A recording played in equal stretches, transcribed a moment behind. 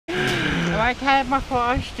I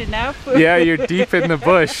camouflaged enough. Yeah, you're deep in the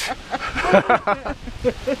bush.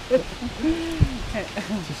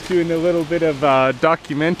 Just doing a little bit of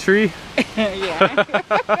documentary. Yeah.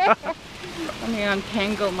 Let me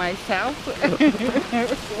untangle myself. You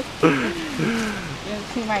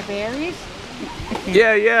see my berries?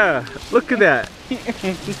 Yeah. Look at that.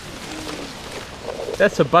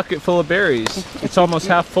 That's a bucket full of berries. It's almost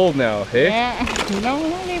half full now, hey? Yeah. No,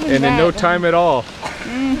 not even And that. in no time at all.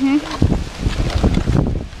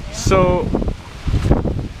 So,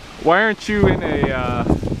 why aren't you in a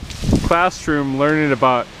classroom learning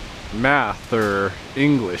about math or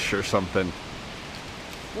English or something?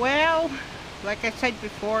 Well, like I said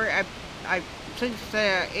before, I since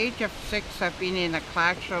the age of 6, I've been in a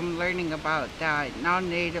classroom learning about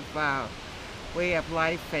non-native way of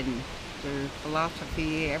life and their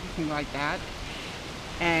philosophy, everything like that.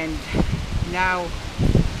 And now,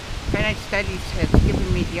 Kainai Studies has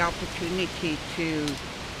given me the opportunity to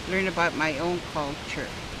learn about my own culture.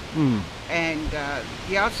 And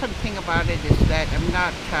the awesome thing about it is that I'm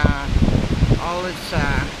not always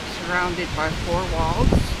surrounded by 4 walls.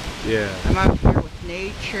 Yeah. I'm out here with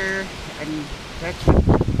nature, and that's what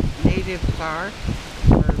natives are.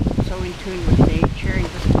 We're so in tune with nature, and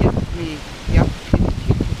this gives me the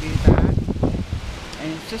opportunity to do that.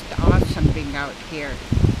 And it's just awesome being out here,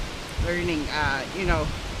 learning, you know,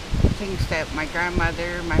 things that my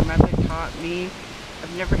grandmother, my mother taught me.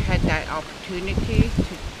 I've never had that opportunity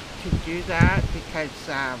to do that because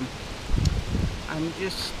I'm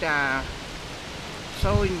just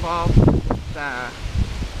so involved with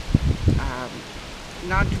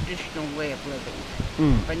non-traditional way of living.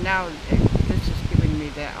 But now this has given me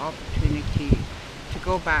the opportunity to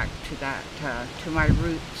go back to that, to my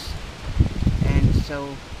roots. And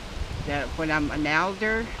so that when I'm an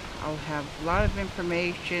elder, I'll have a lot of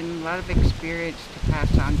information, a lot of experience to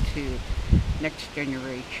pass on to next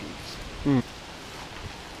generations.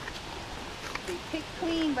 They pick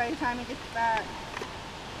clean by the time it gets back.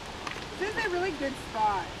 This is a really good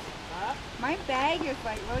spot. My bag is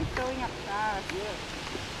like really filling up fast.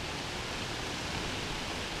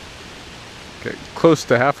 Okay, close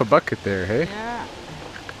to half a bucket there, hey? Yeah.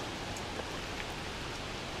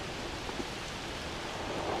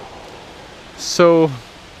 So,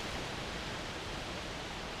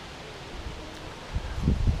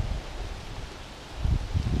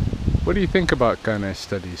 what do you think about Kainai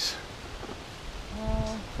Studies?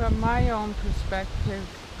 Well, from my own perspective,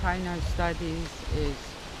 Kainai Studies is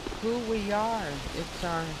who we are. It's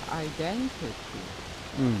our identity.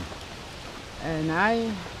 And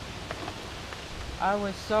I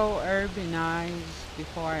was so urbanized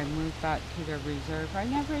before I moved back to the reserve. I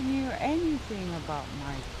never knew anything about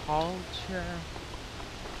my culture.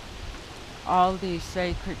 All these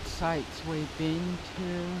sacred sites we've been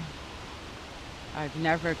to. I've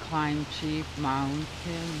never climbed Chief Mountain,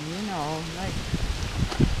 you know,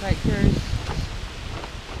 like there's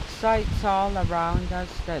sites all around us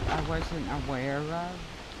that I wasn't aware of.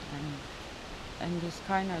 And this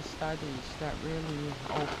kind of studies that really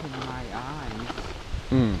opened my eyes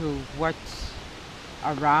to what's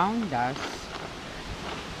around us.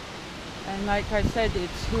 And like I said,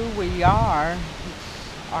 it's who we are,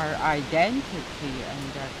 it's our identity,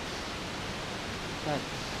 and that's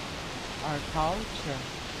our culture.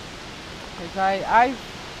 Because I've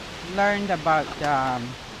learned about the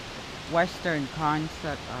Western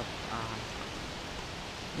concept of,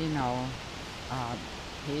 you know,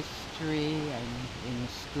 history and in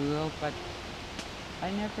school, but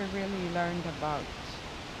I never really learned about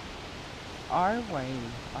our way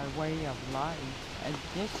of life. And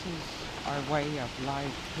this is our way of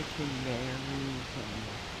life, picking berries and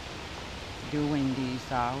doing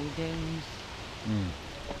these outings.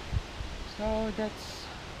 So that's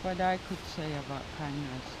what I could say about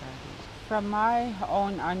Kainai Studies. From my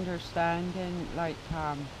own understanding, like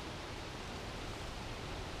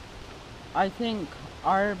I think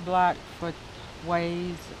our Blackfoot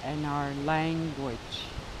ways and our language,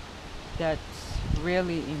 that's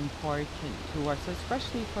really important to us,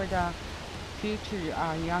 especially for the future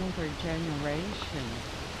younger generation.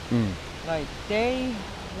 Like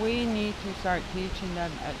we need to start teaching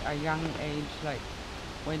them at a young age. Like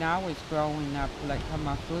when I was growing up, like I'm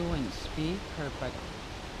a fluent speaker, but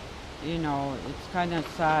you know, it's kind of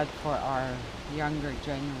sad for our younger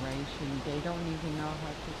generation. They don't even know how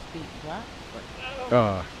to speak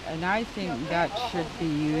Blackfoot. And I think that should be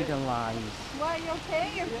utilized,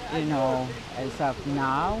 you know, as of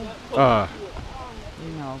now.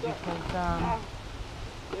 You know, because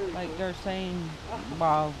like they're saying,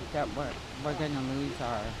 well, that we're gonna lose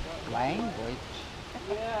our language.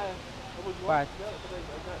 But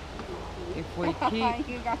if we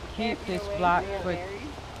You got keep carried this away with Blackfoot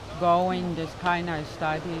berries. going, this Kainai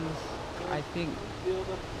Studies, I think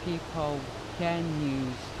people can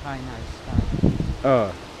use Kainai Studies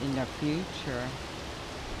in the future.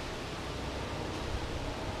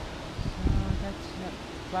 So that's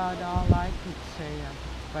about all I could say.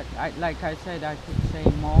 But like I said, I could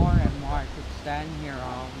say more and more. I could stand here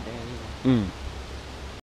all day.